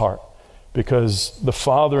his heart, because the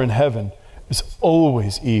Father in heaven is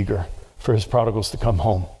always eager for his prodigals to come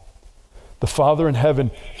home. The Father in heaven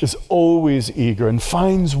is always eager and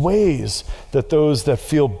finds ways that those that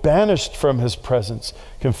feel banished from his presence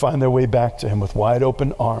can find their way back to him with wide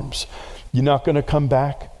open arms. You're not going to come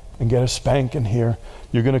back and get a spanking here.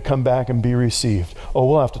 You're going to come back and be received. Oh,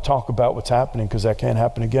 we'll have to talk about what's happening because that can't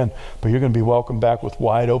happen again. But you're going to be welcomed back with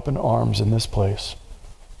wide open arms in this place.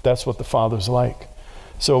 That's what the Father's like.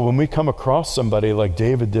 So when we come across somebody like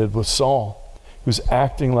David did with Saul, who's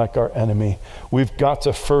acting like our enemy, we've got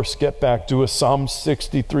to first get back, do a Psalm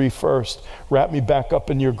 63 first. Wrap me back up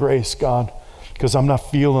in your grace, God, because I'm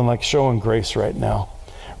not feeling like showing grace right now.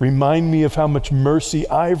 Remind me of how much mercy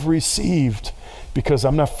I've received, because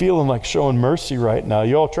I'm not feeling like showing mercy right now.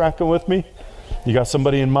 You all tracking with me? You got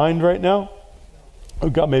somebody in mind right now?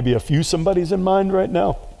 We've got maybe a few somebodies in mind right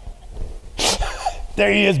now.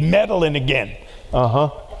 There he is, meddling again.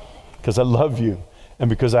 Because I love you and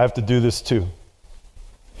because I have to do this too.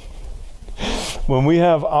 When we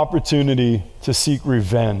have opportunity to seek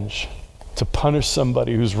revenge, to punish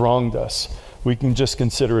somebody who's wronged us, we can just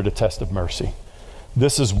consider it a test of mercy.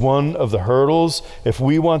 This is one of the hurdles. If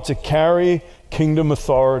we want to carry kingdom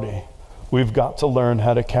authority, we've got to learn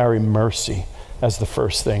how to carry mercy as the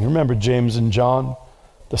first thing. Remember James and John,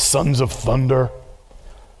 the sons of thunder?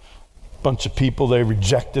 Bunch of people, they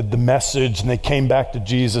rejected the message and they came back to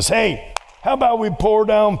Jesus. Hey, how about we pour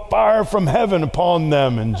down fire from heaven upon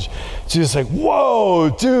them? And Jesus like, whoa,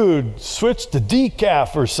 dude, switch to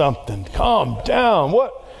decaf or something. Calm down.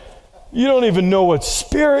 What? You don't even know what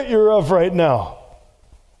spirit you're of right now.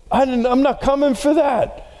 I'm not coming for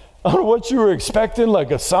that. I don't know what you were expecting,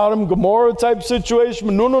 like a Sodom Gomorrah type situation.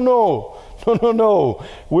 But no.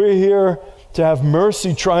 We're here to have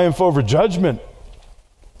mercy triumph over judgment.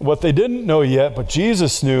 What they didn't know yet, but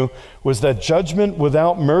Jesus knew, was that judgment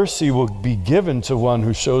without mercy will be given to one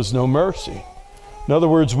who shows no mercy. In other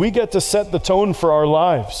words, we get to set the tone for our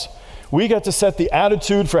lives. We get to set the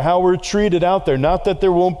attitude for how we're treated out there. Not that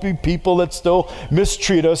there won't be people that still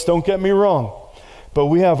mistreat us, don't get me wrong. But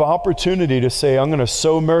we have opportunity to say, I'm going to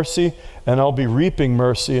sow mercy, and I'll be reaping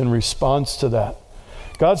mercy in response to that.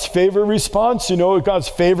 God's favorite response, you know what God's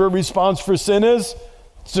favorite response for sin is?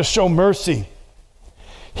 It's to show mercy.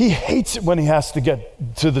 He hates it when he has to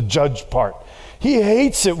get to the judge part. He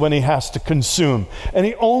hates it when he has to consume. And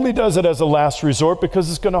he only does it as a last resort because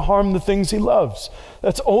it's going to harm the things he loves.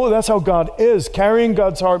 That's how God is. Carrying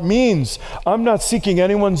God's heart means I'm not seeking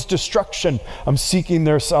anyone's destruction. I'm seeking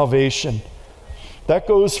their salvation. That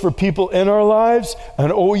goes for people in our lives,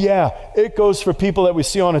 and oh yeah, it goes for people that we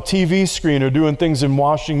see on a TV screen or doing things in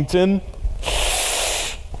Washington.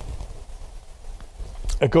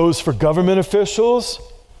 It goes for government officials.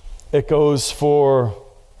 It goes for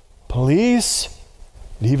police.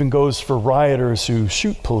 It even goes for rioters who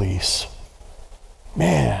shoot police.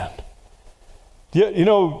 Man. Yeah, you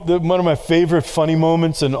know, one of my favorite funny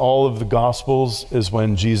moments in all of the Gospels is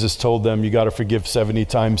when Jesus told them, you got to forgive 70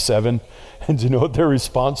 times 7. And do you know what their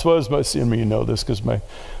response was? Most of you know this because one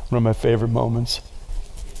of my favorite moments.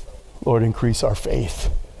 Lord, increase our faith.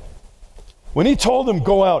 When he told them,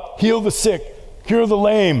 go out, heal the sick, cure the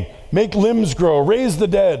lame, make limbs grow, raise the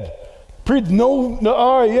dead. No,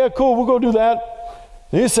 all right, yeah, cool, we'll go do that.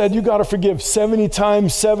 And he said, you got to forgive 70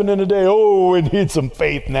 times 7 in a day. Oh, we need some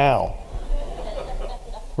faith now.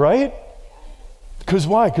 Right? Because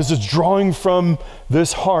why? Because it's drawing from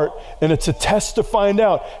this heart, and it's a test to find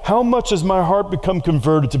out how much has my heart become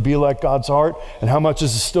converted to be like God's heart, and how much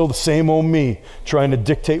is it still the same old me trying to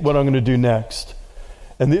dictate what I'm going to do next.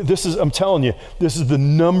 And this is, I'm telling you, this is the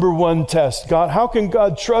number one test. God, how can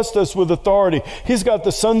God trust us with authority? He's got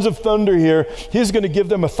the sons of thunder here. He's going to give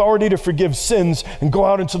them authority to forgive sins and go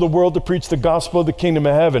out into the world to preach the gospel of the kingdom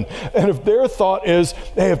of heaven. And if their thought is,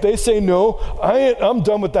 hey, if they say no, I'm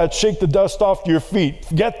done with that. Shake the dust off your feet.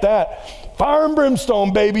 Forget that. Fire and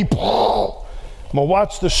brimstone, baby. I'm going to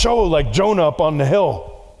watch the show like Jonah up on the hill.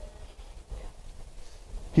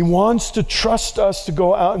 He wants to trust us to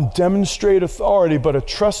go out and demonstrate authority, but a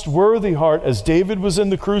trustworthy heart, as David was in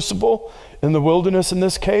the crucible, in the wilderness in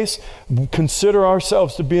this case, consider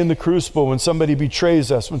ourselves to be in the crucible when somebody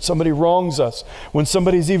betrays us, when somebody wrongs us, when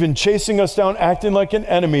somebody's even chasing us down, acting like an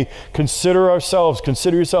enemy. Consider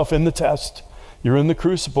yourself in the test. You're in the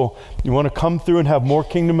crucible. You want to come through and have more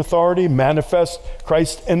kingdom authority, manifest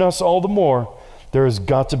Christ in us all the more. There has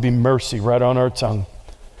got to be mercy right on our tongue.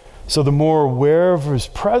 So the more aware of his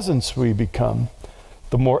presence we become,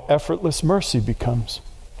 the more effortless mercy becomes.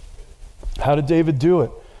 How did David do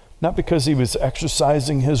it? Not because he was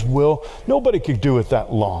exercising his will. Nobody could do it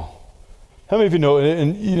that long. How many of you know,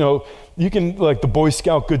 and you know, you can, like the Boy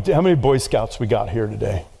Scout, how many Boy Scouts we got here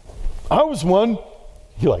today? I was one.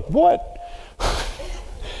 You're like, what?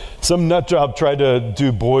 Some nut job tried to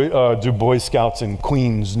do Boy Scouts in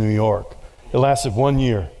Queens, New York. It lasted 1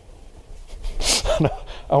 year.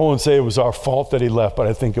 I won't say it was our fault that he left, but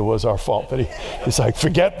I think it was our fault that he's like,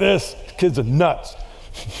 forget this. Kids are nuts.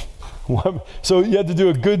 So you had to do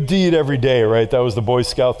a good deed every day, right? That was the Boy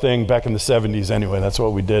Scout thing back in the 70s anyway. That's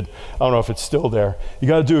what we did. I don't know if it's still there. You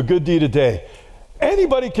got to do a good deed a day.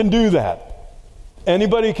 Anybody can do that.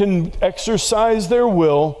 Anybody can exercise their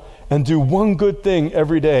will and do one good thing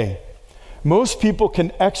every day. Most people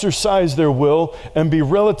can exercise their will and be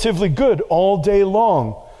relatively good all day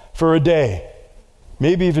long for a day.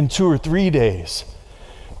 Maybe even 2 or 3 days.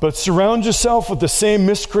 But surround yourself with the same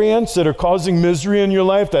miscreants that are causing misery in your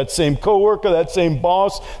life, that same coworker, that same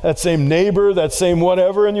boss, that same neighbor, that same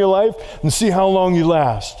whatever in your life, and see how long you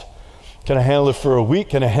last. Can I handle it for a week?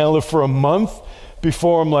 Can I handle it for a month?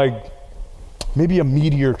 Before I'm like, maybe a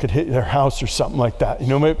meteor could hit their house or something like that. You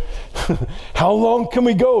know, maybe, how long can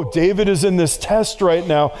we go? David is in this test right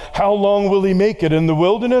now. How long will he make it in the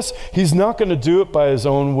wilderness? He's not going to do it by his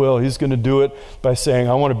own will. He's going to do it by saying,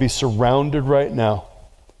 I want to be surrounded right now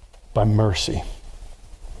by mercy.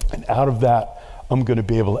 And out of that, I'm going to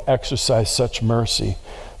be able to exercise such mercy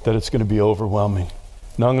that it's going to be overwhelming.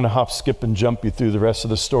 Now I'm going to hop, skip, and jump you through the rest of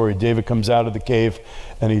the story. David comes out of the cave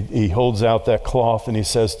and he holds out that cloth and he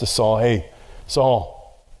says to Saul, hey,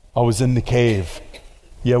 Saul, I was in the cave.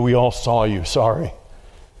 Yeah, we all saw you. Sorry.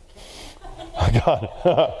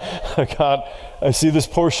 I see this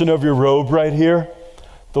portion of your robe right here.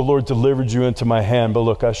 The Lord delivered you into my hand, but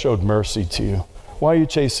look, I showed mercy to you. Why are you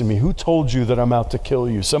chasing me? Who told you that I'm out to kill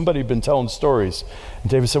you? Somebody had been telling stories.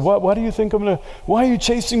 And David said, why do you think why are you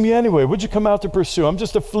chasing me anyway? What'd you come out to pursue? I'm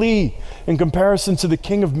just a flea in comparison to the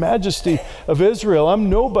King of Majesty of Israel.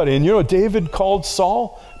 I'm nobody. And you know, David called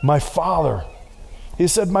Saul my father. He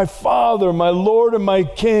said, my father, my Lord and my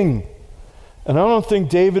king. And I don't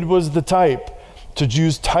think David was the type to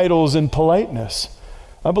use titles in politeness.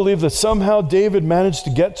 I believe that somehow David managed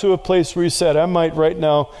to get to a place where he said, I might right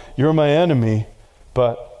now, you're my enemy,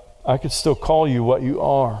 but I could still call you what you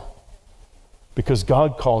are because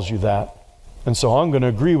God calls you that. And so I'm going to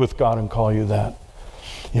agree with God and call you that.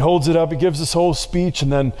 He holds it up, he gives this whole speech, and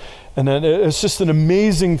then it's just an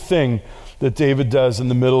amazing thing that David does in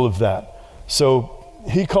the middle of that. So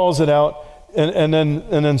he calls it out, and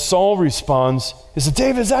then Saul responds. He said,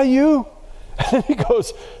 David, is that you? And he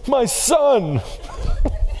goes, my son.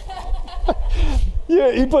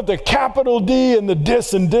 Yeah, he put the capital D in the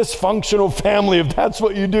dis and dysfunctional family, if that's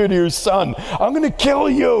what you do to your son. I'm going to kill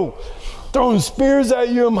you. Throwing spears at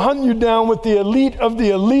you. I'm hunting you down with the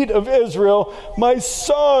elite of Israel. My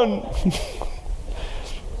son.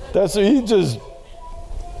 That's what he just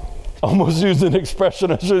almost used an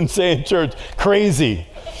expression I shouldn't say in church. Crazy.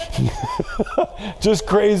 Just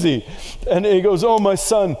crazy. And he goes, oh, my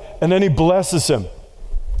son. And then he blesses him.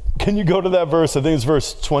 Can you go to that verse? I think it's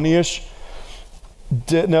verse 20-ish.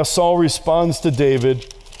 Now Saul responds to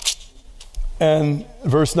David. And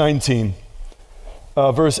verse 19.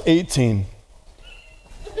 Verse 18.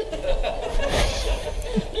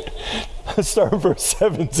 Let's start with verse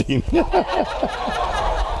 17.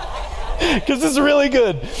 Because this is really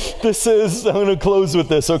good. I'm going to close with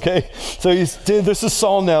this, okay? So this is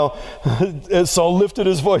Saul now. As Saul lifted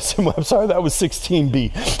his voice. I'm sorry, that was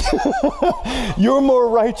 16b. You're more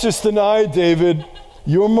righteous than I, David.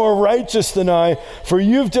 You're more righteous than I, for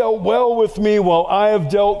you've dealt well with me while I have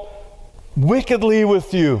dealt wickedly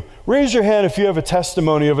with you. Raise your hand if you have a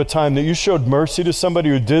testimony of a time that you showed mercy to somebody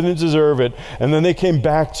who didn't deserve it, and then they came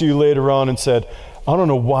back to you later on and said, I don't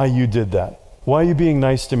know why you did that. Why are you being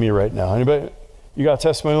nice to me right now? Anybody? You got a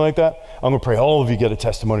testimony like that? I'm going to pray all of you get a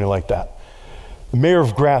testimony like that. The mayor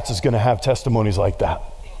of Gratz is going to have testimonies like that.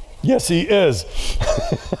 Yes, he is.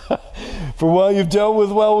 For while you've dealt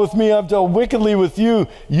well with me, I've dealt wickedly with you.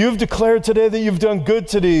 You've declared today that you've done good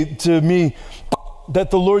to me,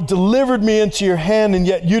 that the Lord delivered me into your hand, and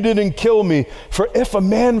yet you didn't kill me. For if a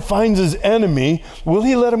man finds his enemy, will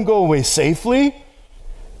he let him go away safely?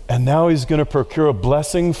 And now he's going to procure a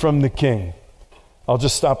blessing from the king. I'll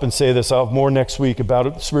just stop and say this. I'll have more next week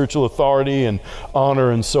about spiritual authority and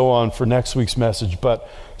honor and so on for next week's message. But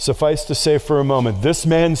suffice to say for a moment, this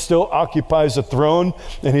man still occupies a throne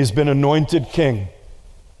and he's been anointed king.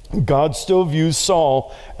 God still views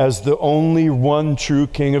Saul as the only one true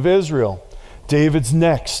king of Israel. David's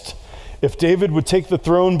next. If David would take the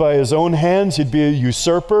throne by his own hands, he'd be a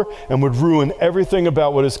usurper and would ruin everything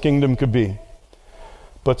about what his kingdom could be.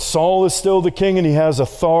 But Saul is still the king and he has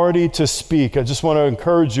authority to speak. I just want to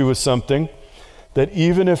encourage you with something, that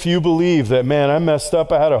even if you believe that, man, I messed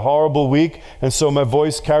up, I had a horrible week, and so my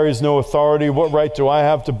voice carries no authority, what right do I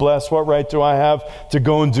have to bless? What right do I have to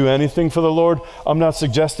go and do anything for the Lord? I'm not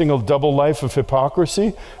suggesting a double life of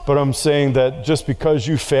hypocrisy, but I'm saying that just because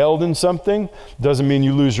you failed in something doesn't mean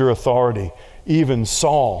you lose your authority. Even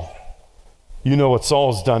Saul, you know what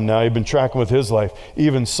Saul's done now. You've been tracking with his life.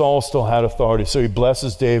 Even Saul still had authority. So he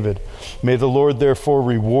blesses David. May the Lord therefore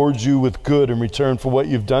reward you with good in return for what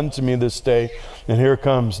you've done to me this day. And here it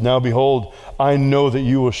comes. Now behold, I know that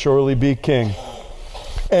you will surely be king,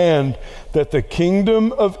 and that the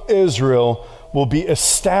kingdom of Israel will be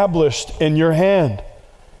established in your hand.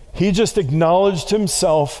 He just acknowledged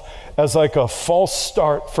himself as like a false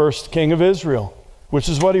start first king of Israel, which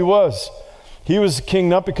is what he was. He was king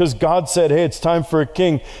not because God said, hey, it's time for a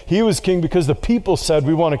king. He was king because the people said,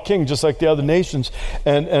 we want a king, just like the other nations,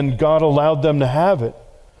 and God allowed them to have it.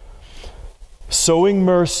 Sowing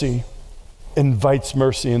mercy invites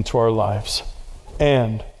mercy into our lives,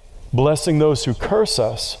 and blessing those who curse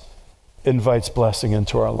us invites blessing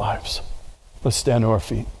into our lives. Let's stand to our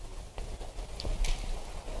feet.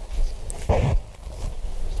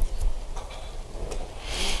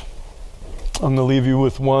 I'm going to leave you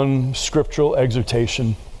with one scriptural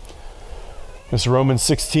exhortation. It's Romans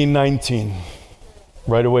 16:19.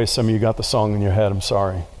 Right away, some of you got the song in your head. I'm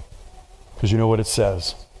sorry. Because you know what it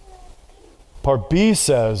says. Part B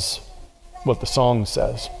says what the song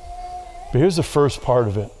says. But here's the first part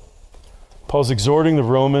of it. Paul's exhorting the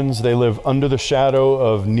Romans. They live under the shadow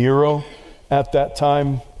of Nero at that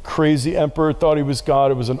time. Crazy emperor, thought he was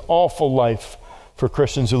God. It was an awful life for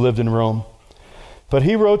Christians who lived in Rome. But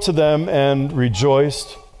he wrote to them and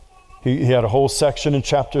rejoiced He had a whole section in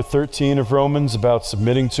chapter 13 of Romans about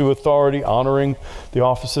submitting to authority, honoring the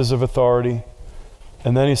offices of authority.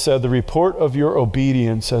 And then he said, the report of your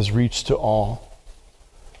obedience has reached to all.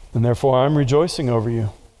 And therefore I'm rejoicing over you.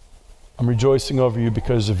 I'm rejoicing over you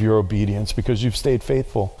because of your obedience, because you've stayed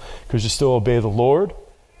faithful, because you still obey the Lord.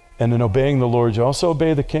 And in obeying the Lord, you also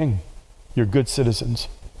obey the King. You're good citizens.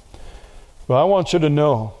 Well, I want you to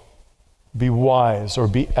know, be wise or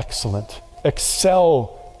be excellent.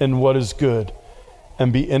 Excel in what is good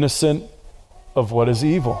and be innocent of what is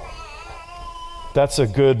evil. That's a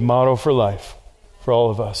good motto for life for all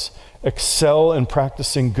of us. Excel in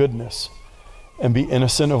practicing goodness and be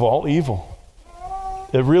innocent of all evil.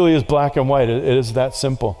 It really is black and white. It is that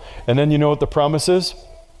simple. And then you know what the promise is?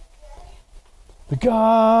 The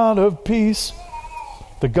God of peace.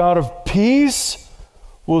 The God of peace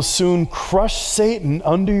will soon crush Satan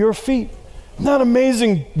under your feet. Isn't that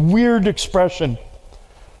amazing, weird expression?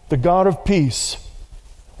 The God of peace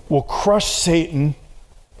will crush Satan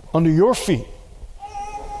under your feet.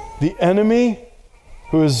 The enemy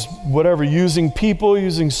who is whatever, using people,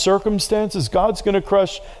 using circumstances, God's going to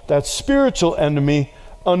crush that spiritual enemy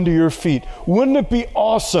under your feet. Wouldn't it be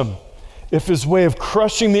awesome if his way of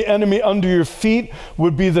crushing the enemy under your feet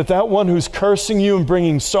would be that one who's cursing you and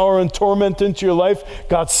bringing sorrow and torment into your life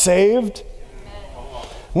got saved?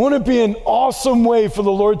 Wouldn't it be an awesome way for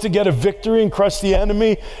the Lord to get a victory and crush the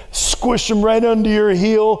enemy, squish him right under your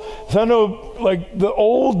heel? I know, like, the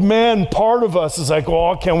old man part of us is like,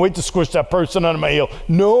 oh, I can't wait to squish that person under my heel.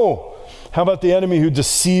 No. How about the enemy who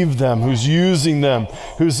deceived them, who's using them,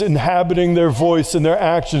 who's inhabiting their voice and their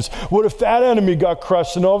actions? What if that enemy got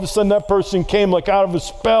crushed and all of a sudden that person came like out of a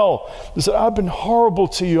spell? They said, I've been horrible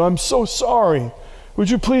to you. I'm so sorry. Would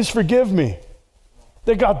you please forgive me?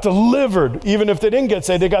 They got delivered. Even if they didn't get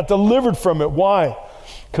saved, they got delivered from it. Why?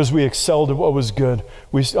 Because we excelled at what was good.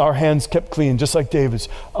 Our hands kept clean, just like David's.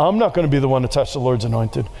 I'm not going to be the one to touch the Lord's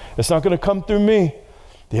anointed. It's not going to come through me.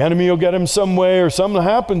 The enemy will get him some way or something will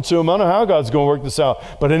happen to him. I don't know how God's going to work this out,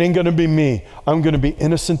 but it ain't going to be me. I'm going to be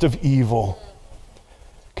innocent of evil.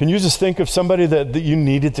 Can you just think of somebody that you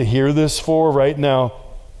needed to hear this for right now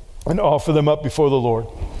and offer them up before the Lord?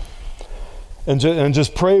 And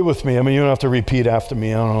just pray with me. I mean, you don't have to repeat after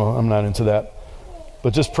me. I don't know. I'm not into that.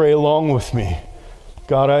 But just pray along with me.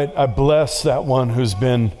 God, I bless that one who's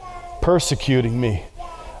been persecuting me.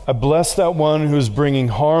 I bless that one who's bringing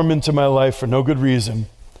harm into my life for no good reason.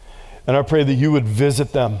 And I pray that you would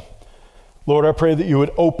visit them. Lord, I pray that you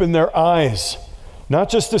would open their eyes, not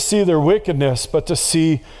just to see their wickedness, but to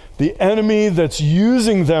see the enemy that's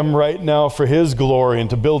using them right now for his glory and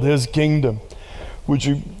to build his kingdom. Would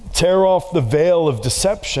you tear off the veil of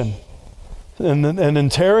deception? And in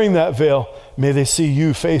tearing that veil, may they see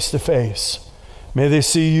you face to face. May they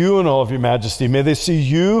see you in all of your majesty. May they see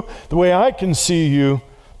you the way I can see you,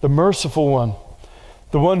 the merciful one,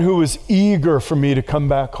 the one who was eager for me to come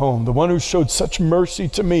back home, the one who showed such mercy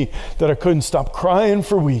to me that I couldn't stop crying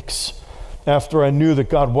for weeks after I knew that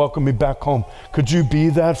God welcomed me back home. Could you be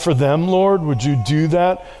that for them, Lord? Would you do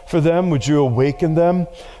that for them? Would you awaken them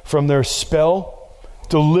from their spell?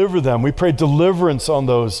 Deliver them. We pray deliverance on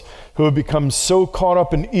those who have become so caught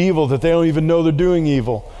up in evil that they don't even know they're doing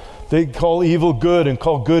evil. They call evil good and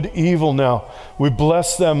call good evil now. We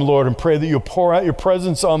bless them, Lord, and pray that you'll pour out your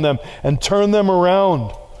presence on them and turn them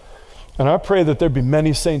around. And I pray that there be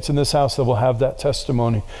many saints in this house that will have that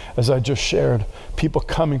testimony, as I just shared. People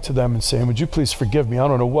coming to them and saying, would you please forgive me? I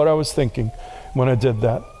don't know what I was thinking when I did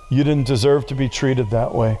that. You didn't deserve to be treated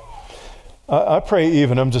that way. I pray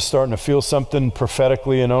even, I'm just starting to feel something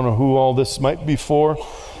prophetically, and I don't know who all this might be for,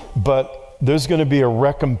 but there's going to be a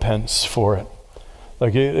recompense for it.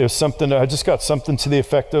 Like there's something, I just got something to the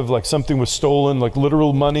effect of like something was stolen, like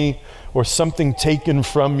literal money or something taken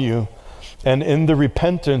from you. And in the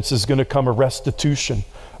repentance is going to come a restitution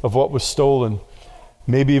of what was stolen,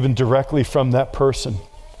 maybe even directly from that person.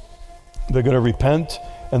 They're going to repent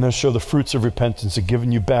and they'll show the fruits of repentance of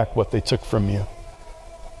giving you back what they took from you.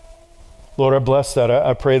 Lord, I bless that.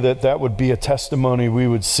 I pray that that would be a testimony we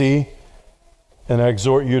would see, and I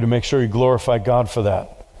exhort you to make sure you glorify God for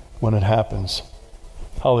that when it happens.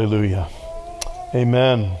 Hallelujah.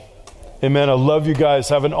 Amen. Amen. I love you guys.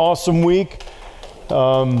 Have an awesome week. See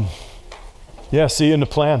you in the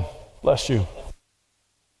plan. Bless you.